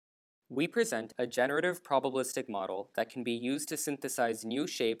We present a generative probabilistic model that can be used to synthesize new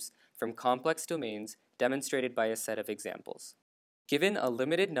shapes from complex domains demonstrated by a set of examples. Given a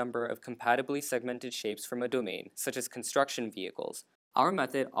limited number of compatibly segmented shapes from a domain, such as construction vehicles, our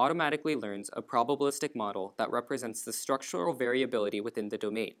method automatically learns a probabilistic model that represents the structural variability within the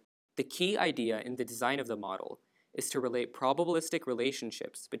domain. The key idea in the design of the model is to relate probabilistic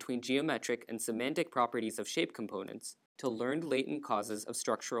relationships between geometric and semantic properties of shape components to learned latent causes of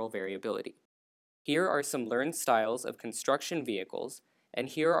structural variability. Here are some learned styles of construction vehicles, and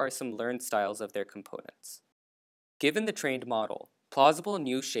here are some learned styles of their components. Given the trained model, plausible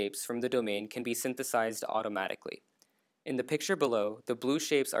new shapes from the domain can be synthesized automatically. In the picture below, the blue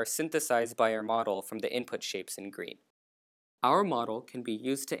shapes are synthesized by our model from the input shapes in green. Our model can be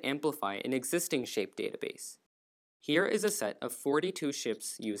used to amplify an existing shape database. Here is a set of 42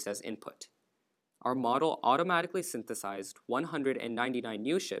 shapes used as input. Our model automatically synthesized 199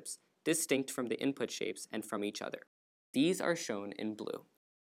 new shapes distinct from the input shapes and from each other. These are shown in blue.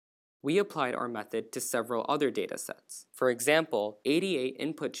 We applied our method to several other datasets. For example, 88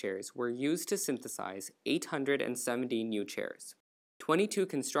 input chairs were used to synthesize 870 new chairs. 22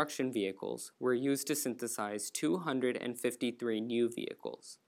 construction vehicles were used to synthesize 253 new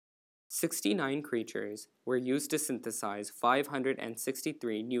vehicles. 69 creatures were used to synthesize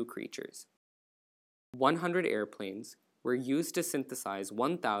 563 new creatures. 100 airplanes were used to synthesize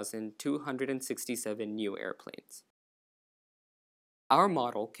 1,267 new airplanes. Our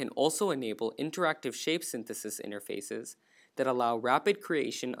model can also enable interactive shape synthesis interfaces that allow rapid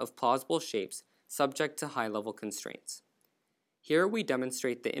creation of plausible shapes subject to high-level constraints. Here we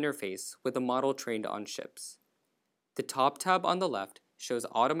demonstrate the interface with a model trained on ships. The top tab on the left shows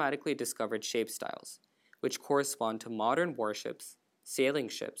automatically discovered shape styles, which correspond to modern warships, sailing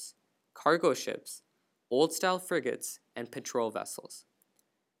ships, cargo ships, old-style frigates, and patrol vessels.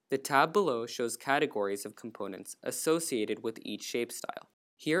 The tab below shows categories of components associated with each shape style.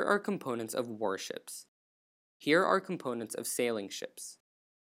 Here are components of warships. Here are components of sailing ships.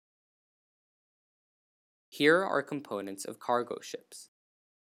 Here are components of cargo ships.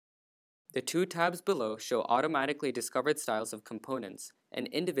 The two tabs below show automatically discovered styles of components and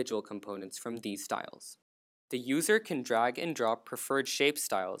individual components from these styles. The user can drag and drop preferred shape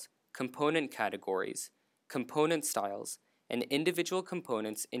styles, component categories, component styles, and individual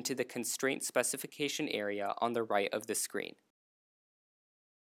components into the constraint specification area on the right of the screen.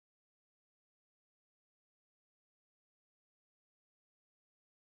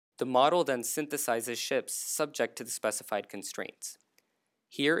 The model then synthesizes ships subject to the specified constraints.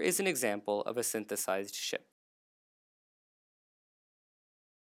 Here is an example of a synthesized ship.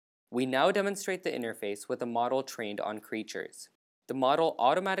 We now demonstrate the interface with a model trained on creatures. The model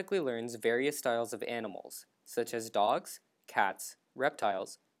automatically learns various styles of animals, such as dogs, cats,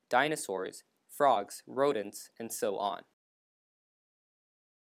 reptiles, dinosaurs, frogs, rodents, and so on.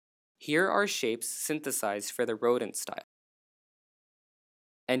 Here are shapes synthesized for the rodent style.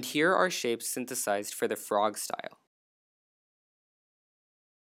 And here are shapes synthesized for the frog style.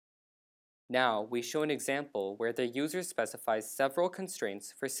 Now we show an example where the user specifies several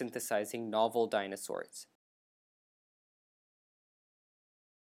constraints for synthesizing novel dinosaurs.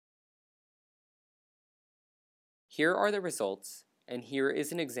 Here are the results, and here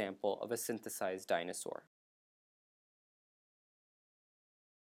is an example of a synthesized dinosaur.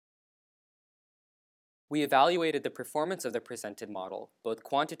 We evaluated the performance of the presented model, both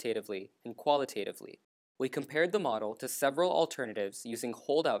quantitatively and qualitatively. We compared the model to several alternatives using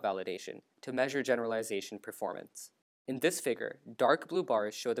holdout validation to measure generalization performance. In this figure, dark blue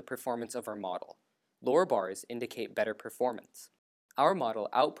bars show the performance of our model. Lower bars indicate better performance. Our model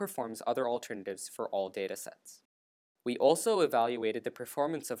outperforms other alternatives for all datasets. We also evaluated the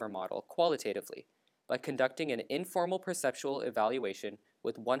performance of our model qualitatively by conducting an informal perceptual evaluation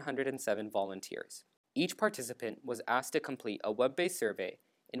with 107 volunteers. Each participant was asked to complete a web-based survey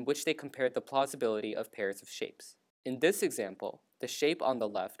in which they compared the plausibility of pairs of shapes. In this example, the shape on the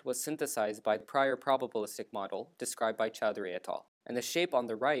left was synthesized by the prior probabilistic model described by Chaudhuri et al., and the shape on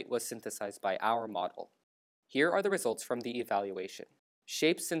the right was synthesized by our model. Here are the results from the evaluation.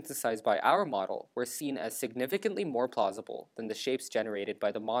 Shapes synthesized by our model were seen as significantly more plausible than the shapes generated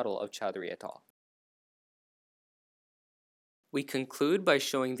by the model of Chaudhuri et al. We conclude by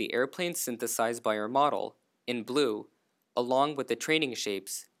showing the airplanes synthesized by our model, in blue, along with the training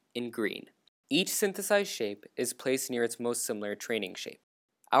shapes, in green. Each synthesized shape is placed near its most similar training shape.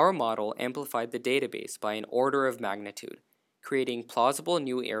 Our model amplified the database by an order of magnitude, creating plausible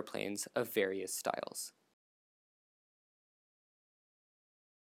new airplanes of various styles.